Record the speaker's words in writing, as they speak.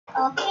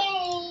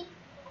Okay,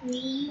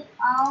 we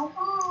are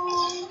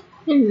home.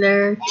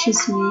 Hello,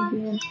 kiss me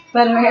again.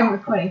 By the way, I'm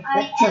recording.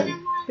 But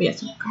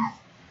yes, I'm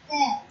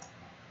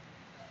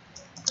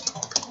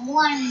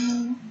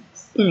One.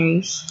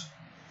 anyways,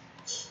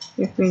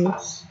 your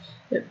face.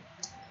 Yep.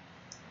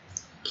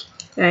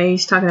 Yeah,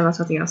 he's talking about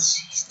something else.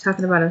 He's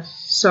talking about a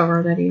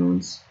server that he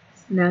owns.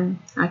 And then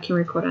I can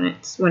record on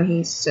it when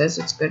he says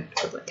it's good.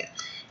 Like that.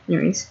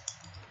 Anyways.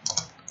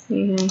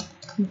 Hey.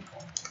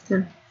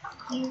 Never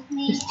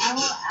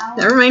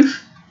mind.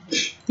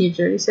 You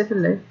already said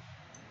hello.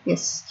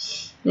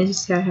 Yes. I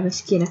just gotta have a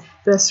skin of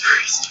best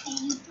first.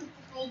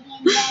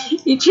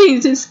 He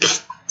changed his skin.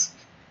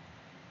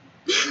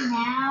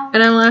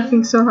 And I'm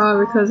laughing so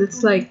hard because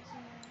it's like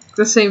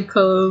the same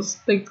colors.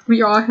 Like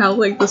we all have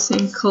like the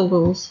same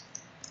colors.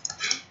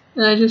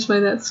 And I just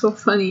find that so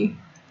funny.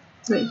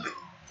 Like,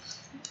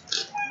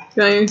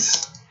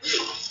 guys,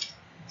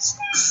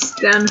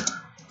 stand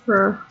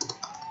for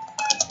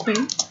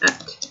my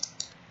act.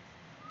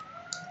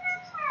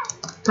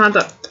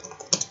 Panda,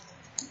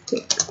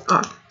 take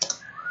off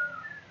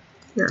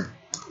your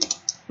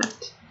hat.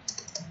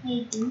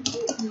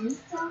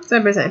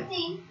 Side by side.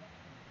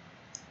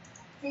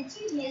 Did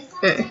you hear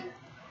something?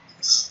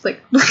 It's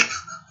like.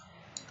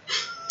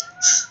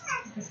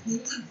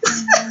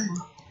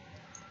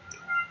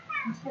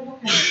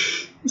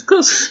 It's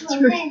close.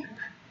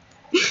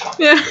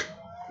 Yeah.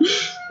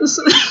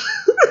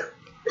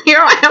 Here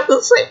I have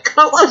the same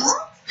colors.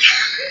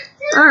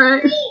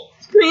 Alright.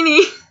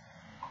 Greenie.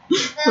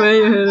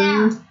 Way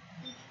ahead.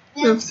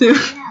 Up to.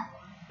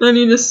 I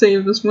need to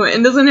save this more.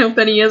 It doesn't help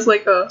that he has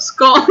like a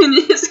skull in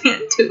his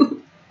hand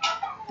too.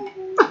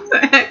 What the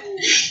heck?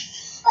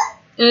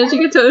 And as you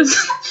can tell,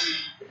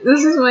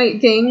 this is my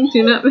game.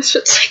 Do not miss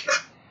it.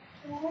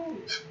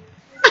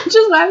 I'm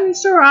just laughing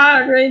so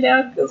hard right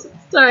now because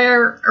it's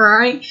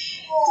alright.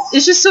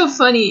 It's just so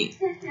funny.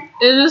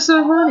 It's just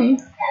so funny.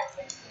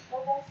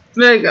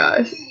 My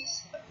gosh.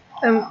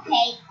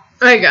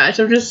 My gosh,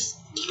 I'm just.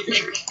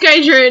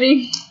 Guys, you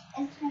ready?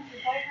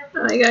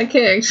 I got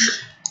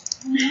cakes.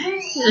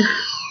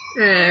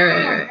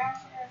 Alright.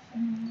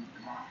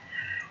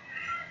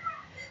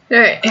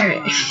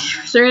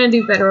 So we're gonna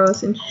do bed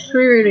rolls in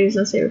 3 readings.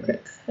 Let's say real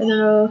quick. I don't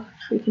know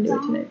if we can do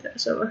it tonight though,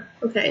 so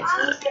okay, it's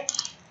not okay.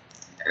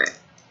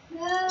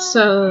 Alright.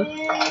 So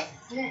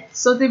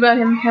something about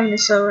him having a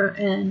server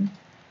and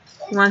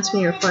he wants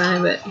me to record on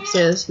it, but he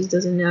says he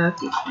doesn't know if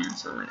he can,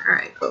 so I'm like,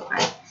 alright, go fine.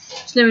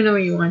 Just let me know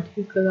when you want to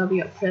because I'll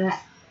be up for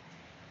that.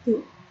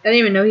 Ooh, I didn't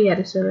even know he had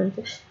a server. What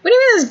do you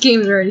mean this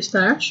game's already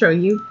started? I'll show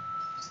you.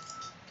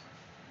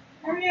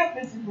 Hurry up,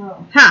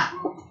 Isabel. Ha!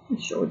 I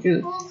showed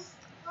you.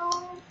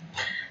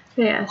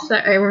 Yeah, so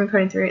we're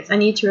recording 3 minutes. I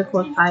need to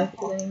record 5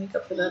 because I need to make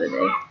up for the other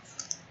day.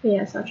 But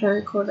yeah, so I'll try to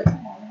record like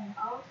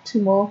 2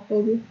 more,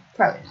 maybe.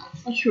 Probably not.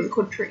 I should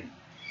record 3.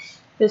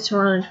 This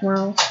tomorrow and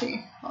tomorrow.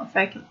 See if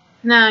I can.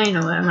 Nah, you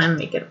know what? I might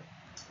make it.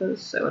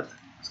 Because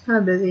it's kind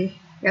of busy.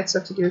 I got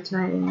stuff to do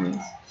tonight,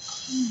 anyways.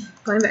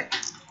 Going back.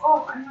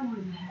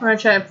 I'm gonna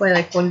try to play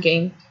like 1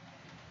 game.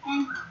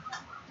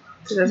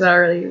 Because that's all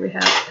really we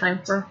have time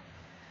for.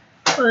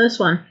 Oh, this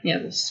one. Yeah,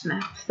 this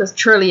map. The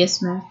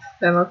trolliest map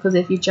ever. Because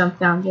if you jump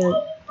down,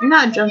 you're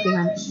not jumping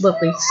on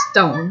lovely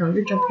stone. No,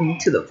 you're jumping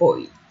into the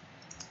void.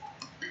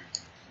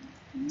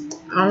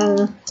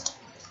 Oh,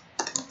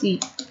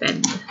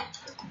 defend.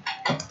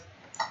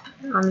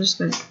 I'm just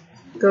gonna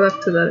go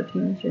up to the other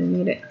team if you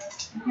need it.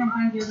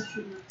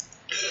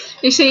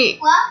 You see,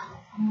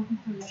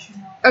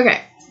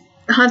 okay.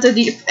 Hunter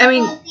deep. I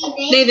mean,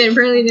 Nathan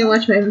really didn't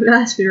watch my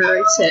last video where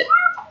I said,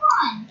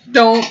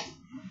 don't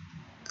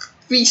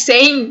be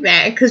saying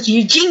that because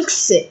you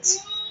jinx it.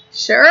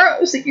 Sure, I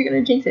was like, you're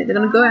gonna jinx it. They're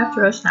gonna go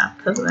after us now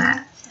because of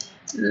that.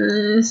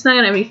 It's not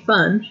gonna be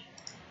fun.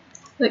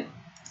 Like,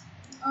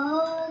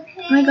 oh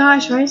my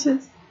gosh, why is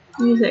it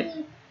music?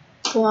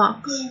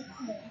 Blocks.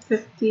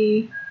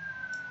 50.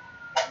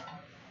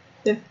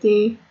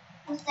 50.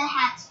 What's the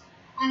hat?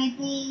 I mean,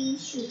 the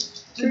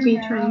shoes. Should be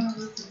 20.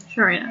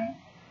 Sure, right now.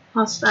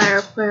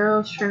 Hostile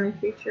players, friendly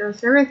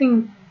features,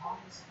 everything.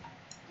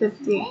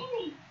 50.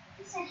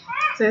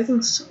 So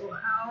everything's so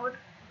loud.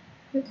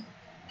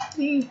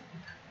 50.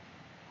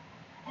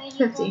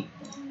 50.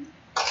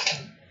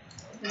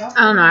 I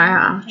don't know,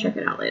 I'll check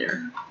it out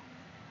later.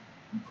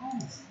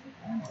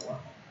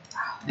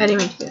 I didn't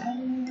mean to do that.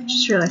 I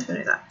just realized what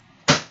I got.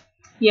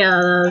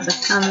 Yeah, those are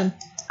common.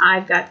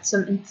 I've got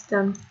some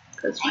instant,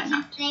 because why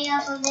not?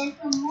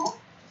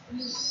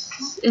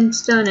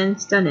 Instant. I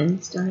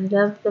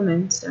love them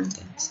instant.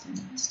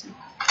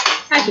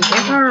 I can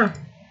get her.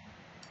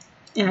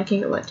 And I can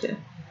get what too.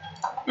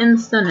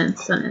 Instant.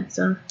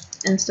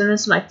 Instant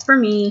is like for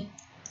me.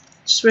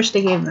 Just wish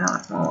they gave me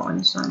out more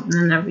instant and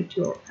then every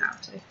 2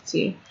 pounds. I can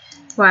see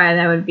why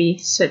that would be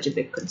such a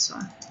big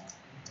concern.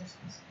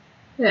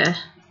 Yeah.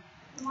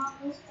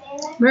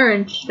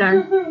 Merge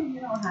done.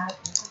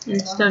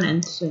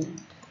 Instant.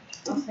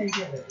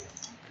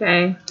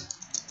 Okay.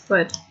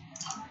 But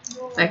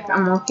like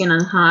I'm working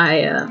on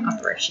high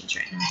operations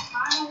right now.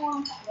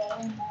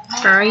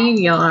 If I were you,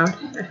 yellow,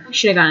 I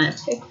should have gotten a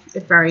pick.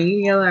 If I were you,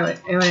 yellow, I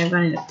would have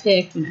gotten a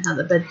pick and have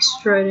the bed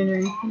destroyed and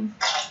everything.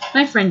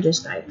 My friend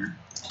just died now.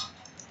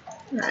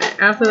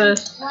 Alright, after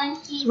this,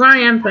 so I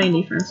am playing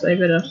defense, so I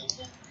better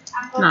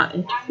not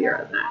interfere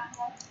with that.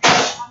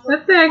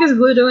 What the heck is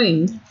blue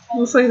doing?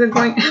 Looks like they're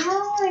going.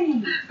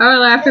 I would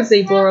laugh if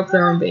they blow up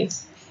their own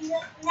base.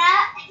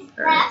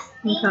 Alright,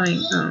 I'm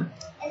coming. Oh.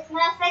 It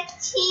smells like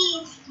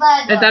cheese,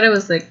 but I thought it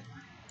was like.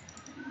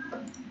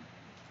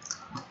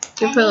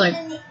 You put like.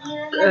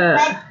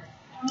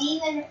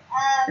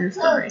 And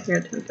stuff right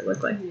here to make it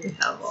look like we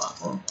have a lot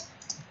more.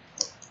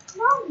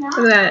 Look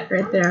at that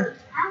right there.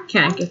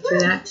 Can't get through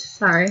that.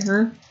 Sorry,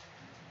 huh?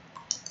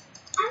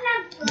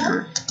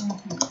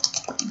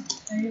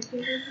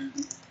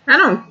 I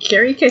don't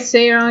care. You can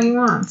say all you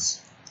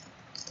want.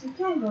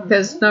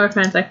 Because no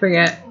offense, I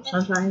forget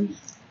sometimes.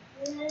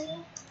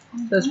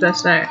 So it's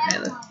best that I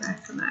look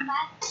back on that.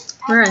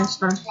 We're in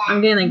stone.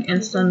 I'm getting like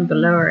instant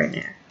below right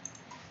now.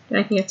 Then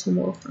I can get some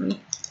more for me.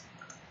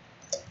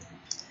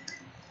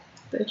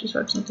 But I just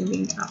watched something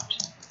being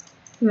dropped. I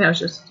think that was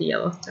just the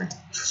yellow guy.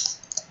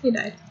 He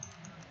died.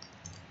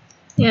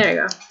 Yeah, there you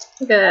go.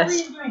 Look at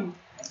this. Look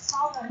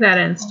at that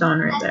endstone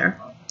right there.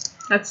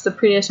 That's the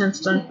prettiest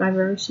endstone I've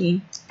ever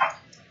seen.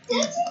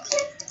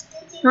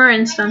 More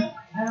endstone.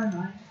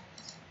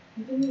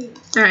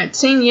 Alright,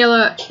 seeing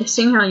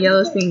how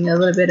yellow's being a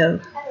little bit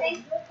of,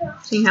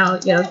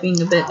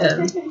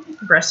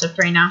 aggressive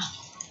right now.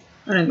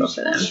 I'm gonna go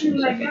for them.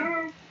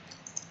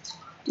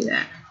 Do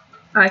that.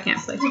 Oh, I can't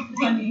play.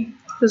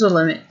 There's a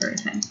limit every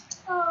time.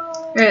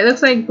 Alright,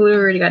 looks like blue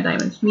already got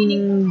diamonds,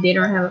 meaning they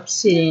don't have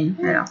obsidian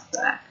right off the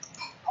bat.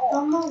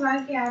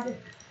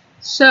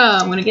 So,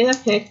 I'm gonna get a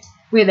pick.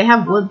 Wait, they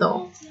have wood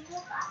though.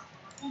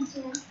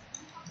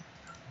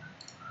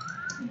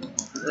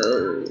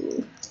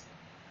 Oh.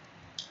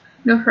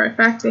 No, for a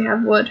fact they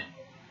have wood.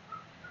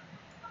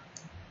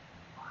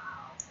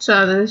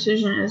 So the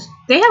decision is,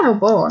 they have a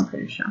bow, I'm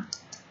pretty sure.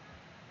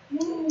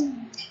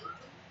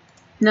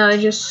 No, they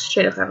just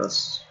straight up have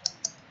us.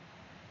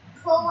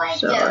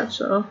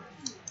 So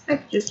I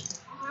could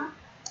just.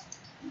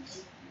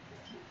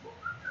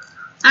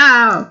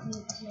 Ow!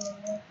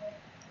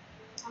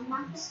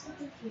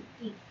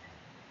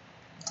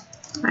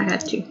 I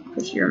had to,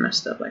 because you're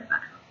messed up like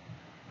that.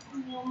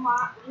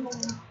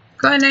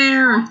 Go in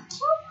there!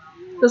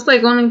 There's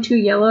like only 2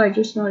 yellow, I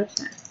just noticed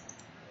that.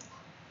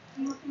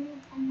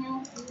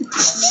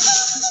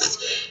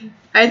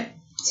 It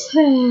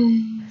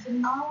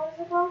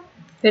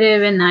would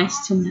have been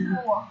nice to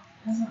know.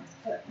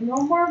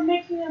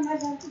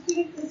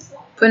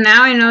 But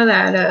now I know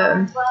that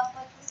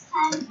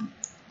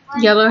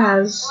yellow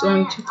has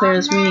only 2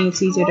 players, meaning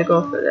it's easier to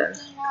go for them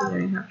because they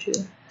don't have 2.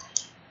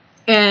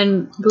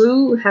 And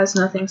blue has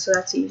nothing, so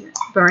that's easier.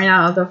 But right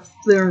now, the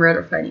blue and red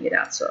are fighting it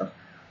out. So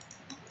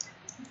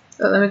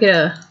let me get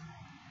a.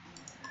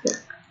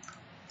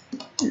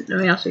 Let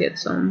me also get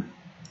some.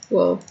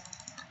 Well,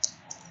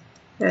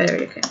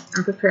 there you go.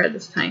 I'm prepared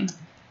this time.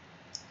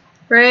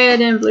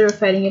 Red and blue are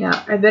fighting it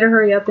out. I better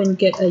hurry up and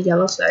get a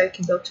yellow so I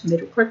can go to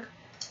mid real quick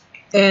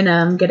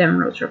and get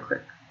emeralds real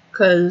quick.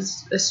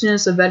 Cause as soon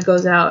as the bed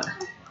goes out,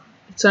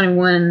 it's only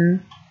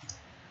one.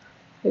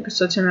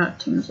 So 10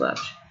 teams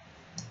left.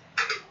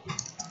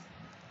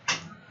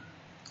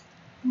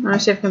 I want to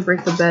see if I can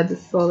break the bed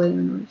before they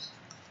noise.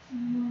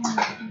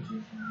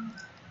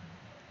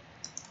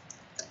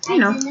 I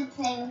know.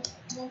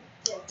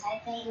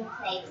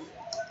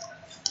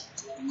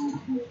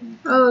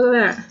 Oh, look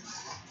at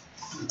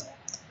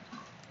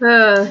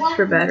that. It's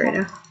for bad right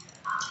now.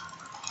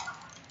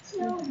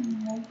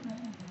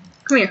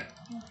 Come here.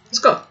 Let's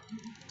go.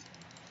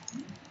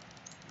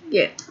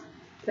 Yeah.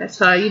 That's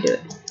how you do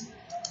it.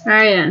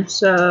 Alright then,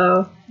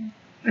 so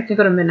I can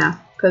go to mid now.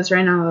 Because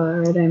right now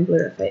red and blue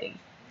are fighting.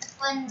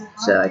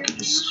 So I can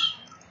just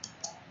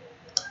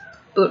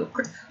do it real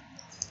quick.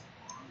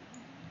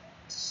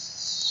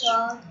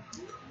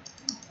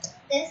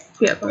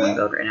 Yep, I'm gonna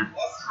build right now.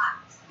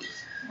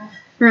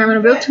 Alright, I'm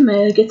gonna build to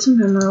mid, get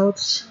some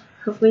emeralds.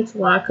 Hopefully it's a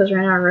lot, because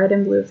right now red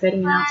and blue are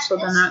fighting out, so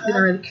they're not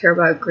gonna really care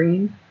about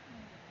green.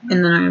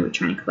 And then I'm gonna be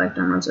trying to collect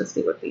emeralds as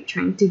they would be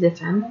trying to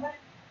defend.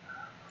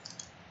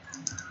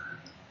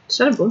 Is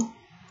that a blue?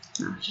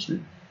 No, it's just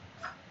me.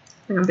 I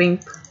think I'm being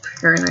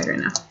paranoid right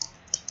now.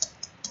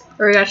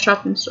 Or we got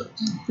shopping stores.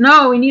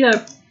 No, we need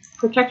a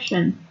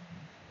protection.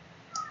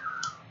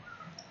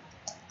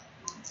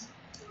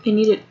 I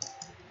need it.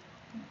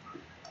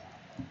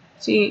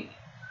 See,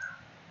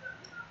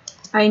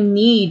 I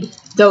need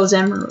those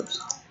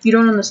emeralds. You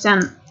don't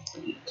understand.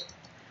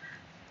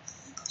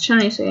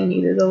 Trying to say I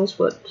needed those,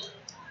 but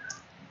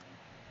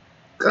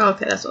oh,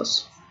 okay, that's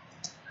us.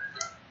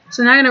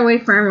 So now I'm gonna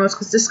wait for emeralds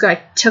because this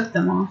guy took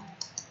them all.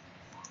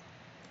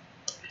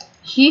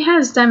 He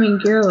has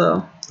diamond gear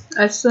though.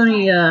 I still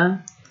need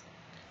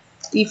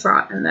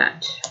defrot in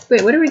that.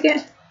 Wait, what do we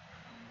get?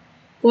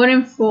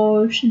 Golden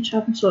forge and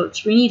chopping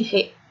swords. We need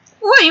hay.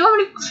 Wait, you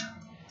want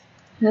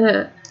me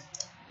to?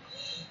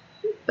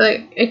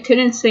 Like, I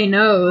couldn't say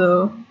no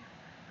though.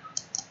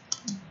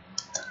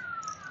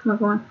 Come on,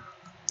 come on.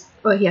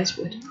 Oh, he has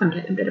wood. I'm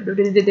dead. I'm dead. I'm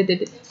dead. I'm dead. I'm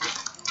dead.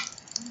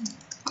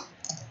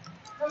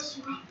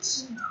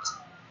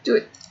 Do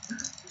it.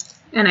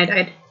 And I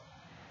died.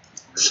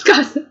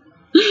 God.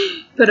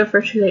 But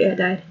unfortunately, I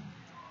died.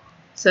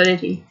 So did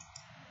he.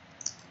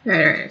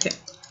 Alright, okay.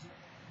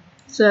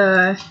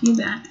 So, need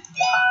that.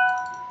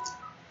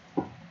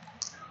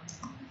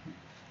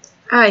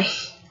 I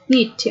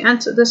need to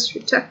answer this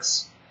through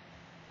text.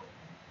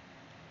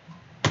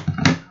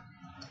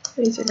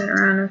 Please, I got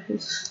around with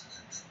his.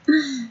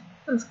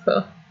 That's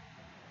cool.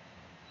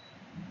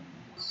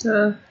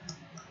 So,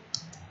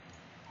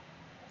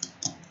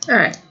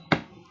 alright.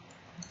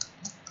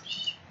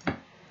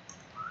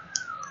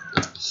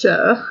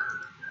 So,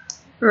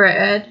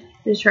 red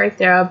is right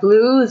there.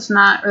 Blue is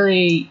not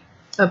really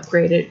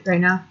upgraded right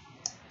now.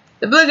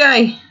 The blue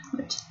guy!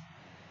 What?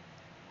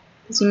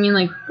 Does he mean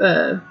like,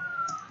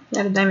 he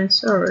had a diamond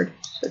sword?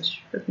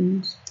 Such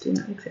weapons do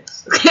not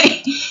exist.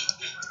 Okay.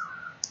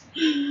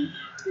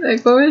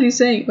 Like, what was he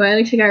saying? Well, I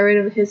actually got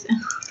rid of his.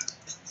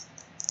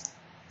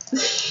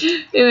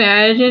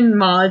 Imagine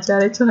mods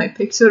added to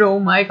Hypixel. Oh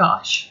my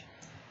gosh.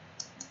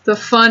 The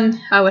fun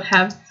I would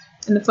have,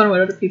 and the fun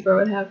what other people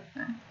would have.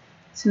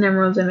 It's an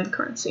emeralds and mint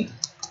currency.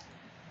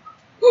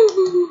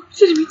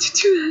 Didn't mean to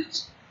do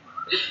that.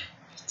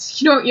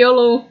 You don't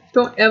YOLO.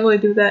 Don't ever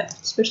do that,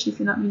 especially if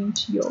you're not meaning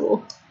to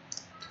YOLO.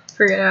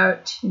 Figure it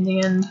out in the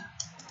end.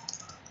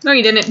 No,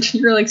 you didn't.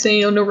 You were like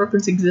saying, oh, no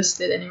weapons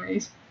existed,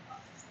 anyways.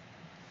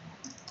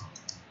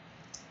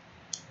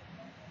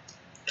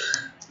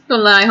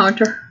 Don't lie,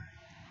 Hunter.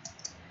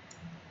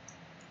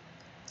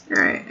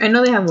 Alright, I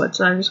know they have wood,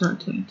 so I'm just going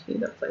to TNT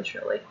that place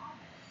really.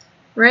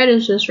 Red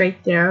is just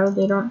right there.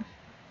 They don't.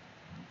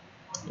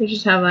 They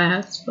just have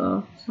that,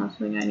 so it's not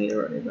something I need to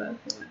worry about.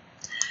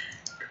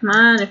 Come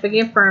on, if I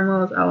get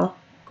primals, I'll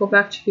go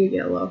back to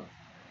yellow.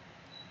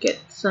 Get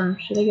some.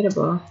 Should I get a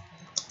bow?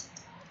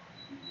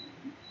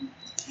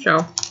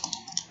 Sure.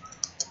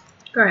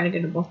 Go ahead and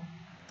get a bow.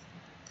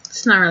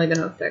 It's not really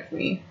gonna affect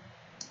me.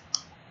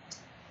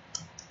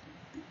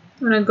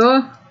 I'm gonna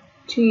go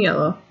to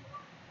yellow.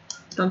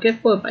 Don't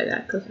get fooled by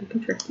that, because I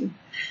can trick you.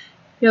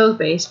 Yellow's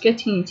base, get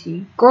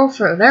TNT, go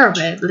for their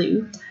red,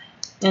 blue,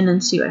 and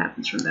then see what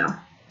happens from there.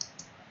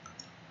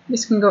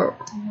 This can go,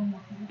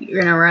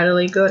 you're gonna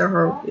readily good or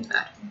horribly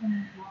bad.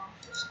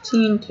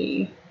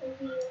 TNT.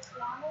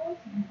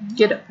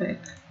 Get a pick.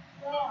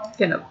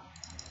 Get a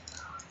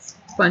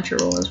bunch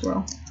of roll as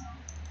well.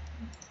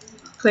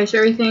 Place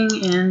everything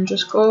and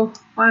just go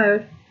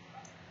wild.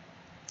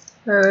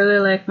 I really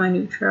like my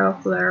new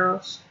travel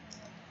arrows.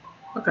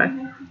 Okay.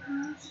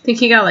 I think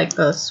he got like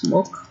the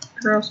smoke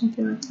or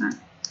something like that.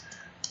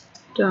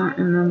 Don't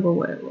remember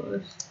what it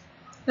was.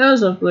 That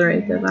was a blue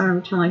right there, but I'm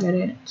gonna pretend like I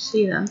didn't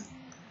see them.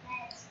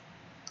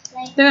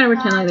 They're gonna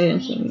pretend like they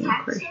didn't see me,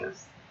 I'm pretty sure.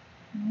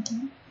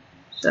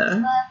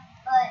 So.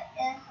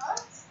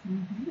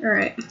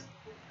 Alright.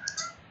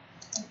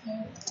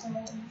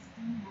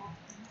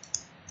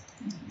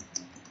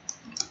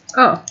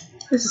 Oh,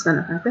 this is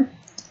gonna happen.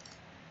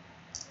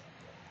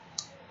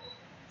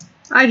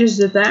 I just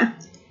did that.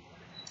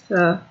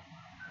 So,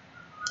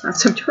 not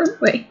some to run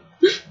away.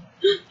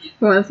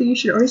 One thing you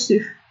should always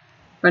do.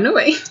 Run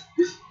away.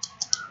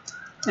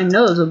 I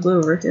know there's a blue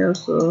over here,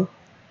 so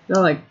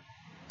they're like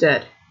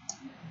dead.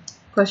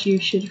 Plus you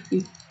should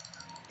be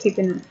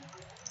taking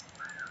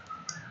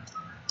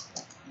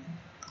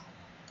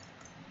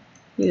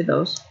either of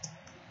those.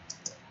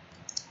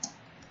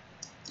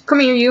 Come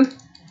here, you.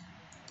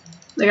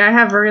 Like, I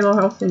have very low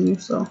health in you,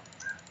 so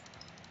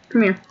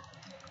come here.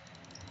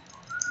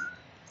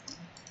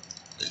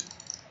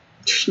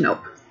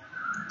 Nope.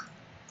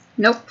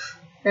 Nope.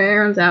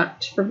 Everyone's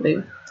out for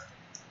blue.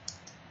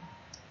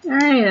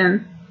 Alright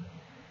then.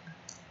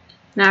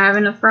 Now I have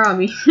enough for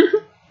Robbie.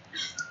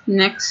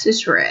 Next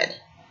is red.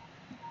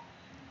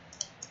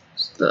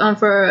 So,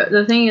 for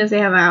the thing is, they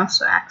have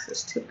also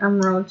access to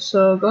emeralds.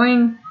 So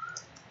going,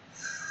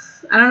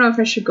 I don't know if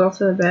I should go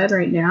for the bed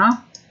right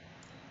now.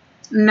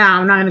 No,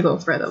 I'm not gonna go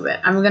for the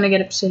bed. I'm gonna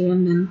get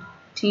obsidian and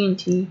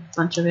TNT, a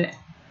bunch of it,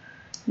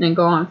 and then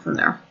go on from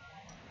there.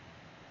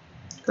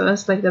 So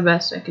that's like the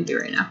best I can do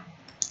right now.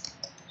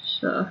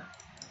 So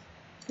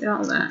get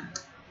all that.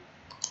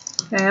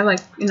 Okay, I have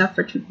like enough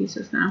for 2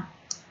 pieces now.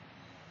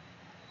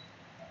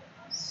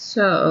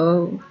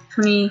 So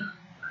 20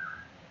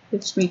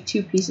 gives me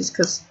 2 pieces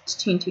because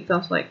TNT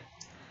costs like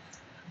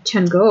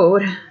 10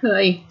 gold.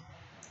 Like,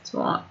 it's a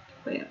lot.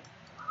 But yeah.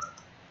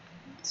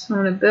 So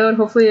I'm gonna build.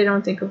 Hopefully I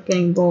don't think of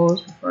getting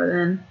bowls before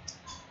then.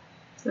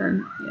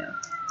 Then yeah.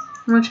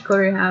 How much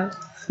gold do we have?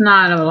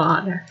 Not a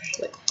lot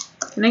actually.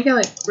 Can I get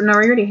like, no,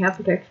 we already have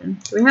protection.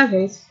 Do we have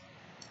haste?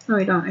 No,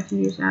 we don't. I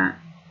can use that.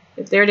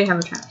 If they already have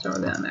a trap, so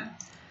we're down there.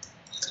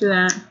 Let's do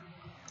that.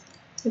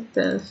 Get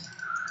this.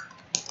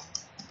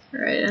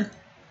 Alright.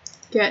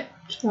 Get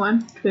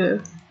 1,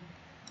 2.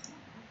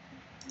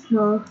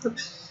 More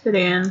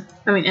obsidian.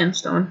 I mean, end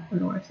stone.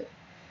 I'm worth it.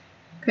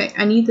 Okay,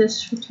 I need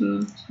this for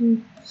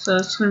TNT. So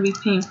it's gonna be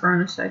painful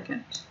in a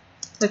second.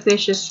 Like,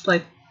 there's just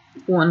like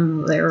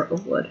 1 layer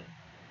of wood.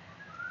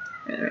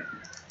 Right.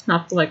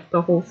 Not like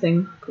the whole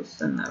thing, because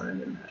then that would have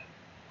been bad.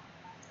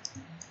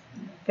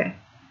 Okay.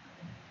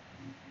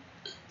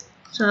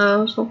 So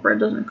let's hope red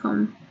doesn't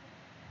come.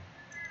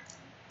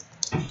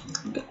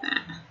 Look at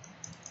that.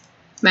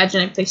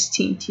 Imagine I placed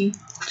TNT.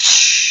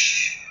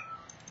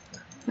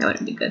 That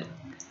wouldn't be good.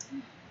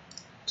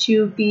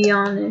 To be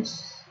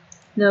honest,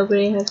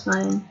 nobody has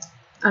mine.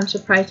 I'm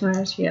surprised when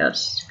I see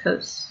us,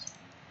 because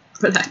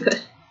we're that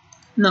good.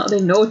 No,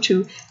 they know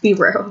to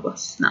beware of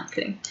us. Not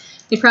kidding.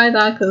 They probably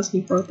thought because we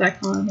broke that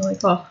con, they're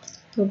like, oh,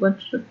 a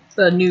bunch of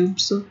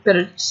noobs, so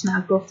better just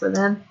not go for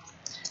them.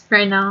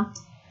 Right now,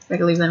 I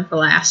can leave them for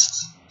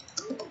last.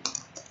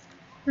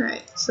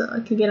 Alright, so I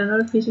can get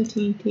another piece of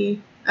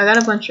TNT. I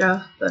got a bunch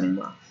of building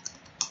blocks.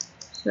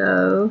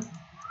 So,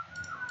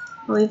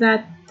 I'll leave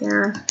that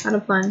there. Got a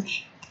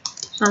bunch.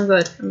 So I'm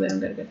good. I'm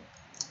good.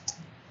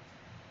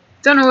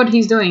 Don't know what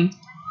he's doing,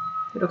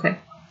 but okay.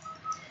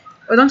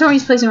 But don't tell me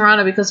he's placing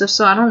water, because if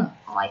so, I don't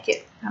like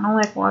it. I don't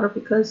like water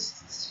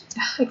because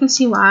I can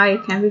see why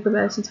it can be good,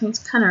 but at the same time it's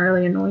kind of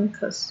really annoying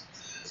because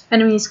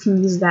enemies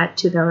can use that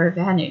to their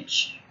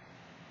advantage.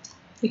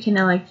 They can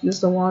like use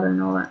the water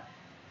and all that.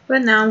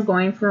 But now I'm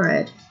going for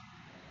red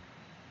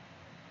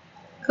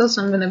because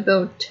I'm gonna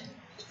build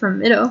from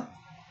middle.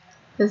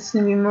 It's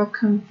gonna be more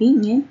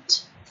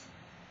convenient.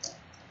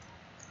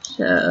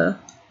 So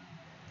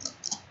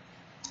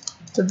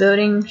the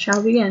building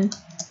shall begin.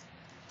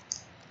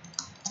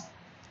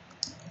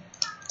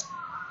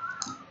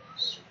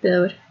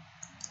 Build.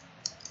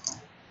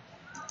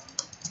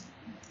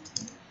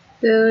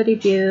 Build.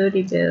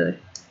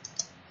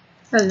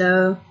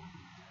 Hello.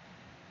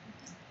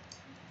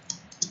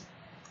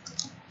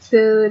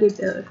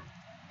 Build.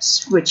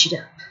 Switch it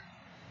up.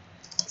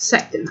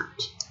 Sack them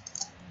out.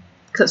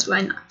 Cause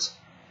why not?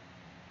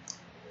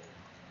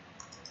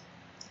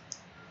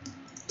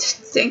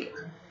 Thank you.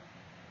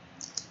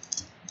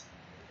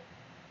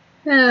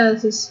 Oh,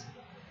 this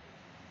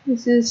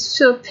is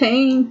so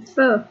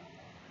painful.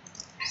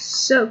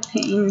 So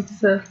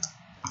painful.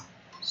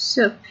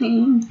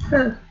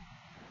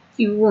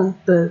 You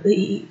won't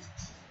believe.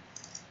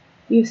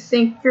 You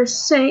think you're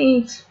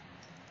safe,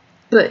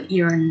 but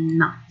you're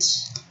not.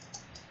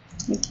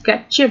 You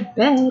got your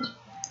bed.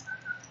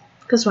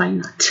 Cause why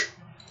not?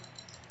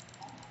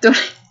 Don't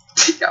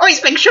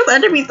always make sure the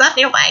enemy's not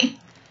nearby.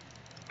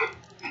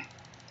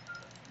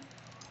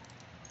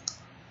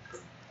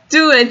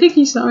 Dude, I think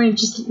he saw me and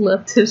just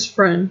left his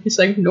friend. He's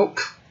like, nope,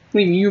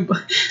 leaving you.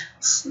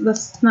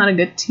 That's not a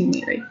good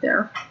teammate right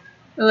there.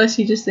 Unless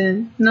he just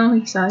didn't. No,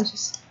 he saw. He's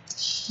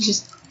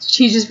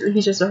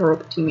just a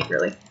horrible teammate,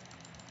 really.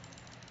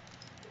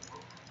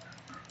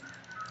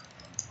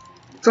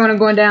 So when I'm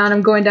going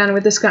down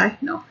with this guy.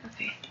 No,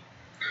 okay.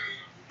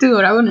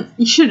 Dude, I wouldn't.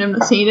 You shouldn't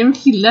have saved him.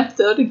 He left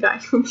the other guy.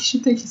 You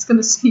should think he's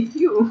gonna save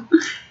you.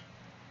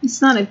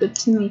 It's not a good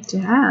teammate to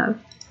have.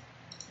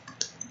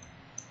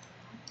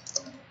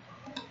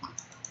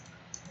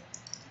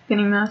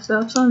 Getting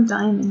myself some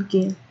diamond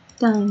gear.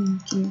 Gonna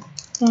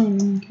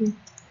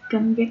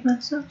get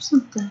myself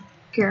some diamond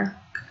gear.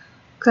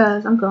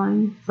 Cause I'm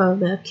going for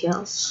the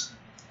kills.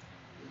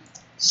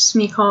 It's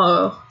me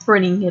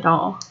running it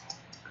all.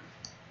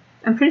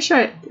 I'm pretty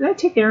sure did I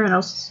take everyone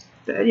else's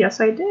bed? Yes,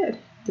 I did.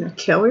 Did I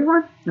kill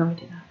everyone? No, I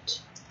did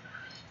not.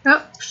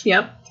 Oh,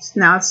 yep.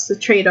 Now it's the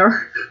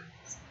traitor.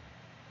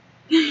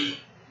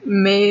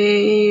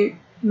 Mayo.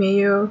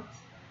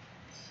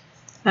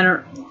 I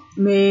don't.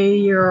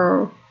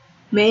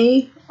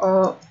 May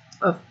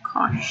of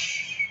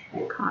Kosh.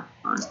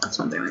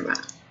 Something like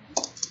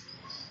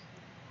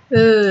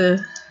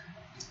that.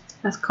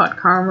 That's called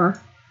karma.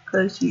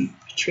 Because you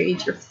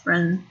betrayed your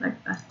friend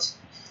like that.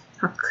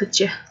 How could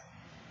you?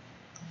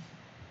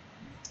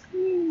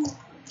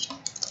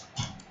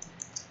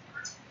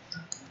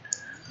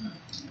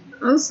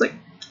 That was like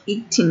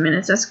 18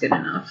 minutes. That's good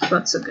enough.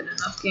 That's a good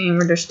enough game.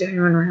 We're just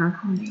doing one round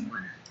on day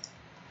one.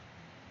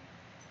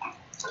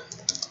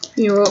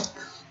 You up.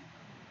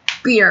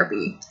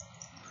 BRB.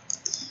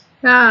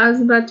 Ah, I was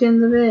about to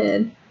end the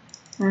vid.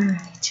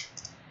 Alright.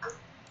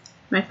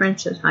 My friend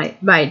says hi.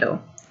 Bye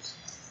though.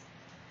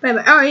 Bye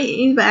bye. Oh,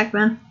 he's back,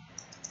 man.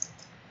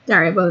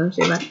 Sorry, both of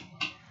them say bye.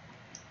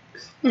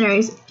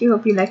 Anyways, I do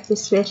hope you like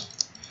this vid.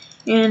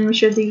 And we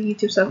should do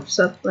YouTube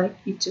stuff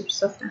like YouTube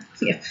stuff now.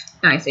 Yep.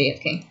 I say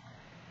okay.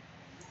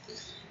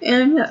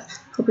 And yeah,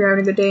 hope you're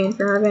having a good day, and if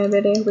you're having a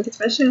bad day, hope it gets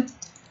better soon.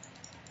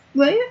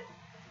 But yeah.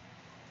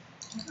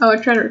 I'll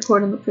try to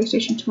record on the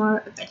PlayStation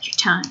tomorrow, Adventure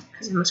Time,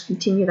 because I must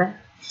continue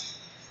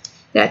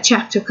that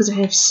chapter, because I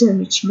have so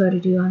much more to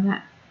do on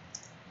that.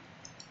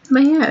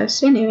 But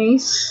yes,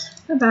 anyways,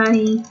 bye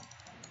bye.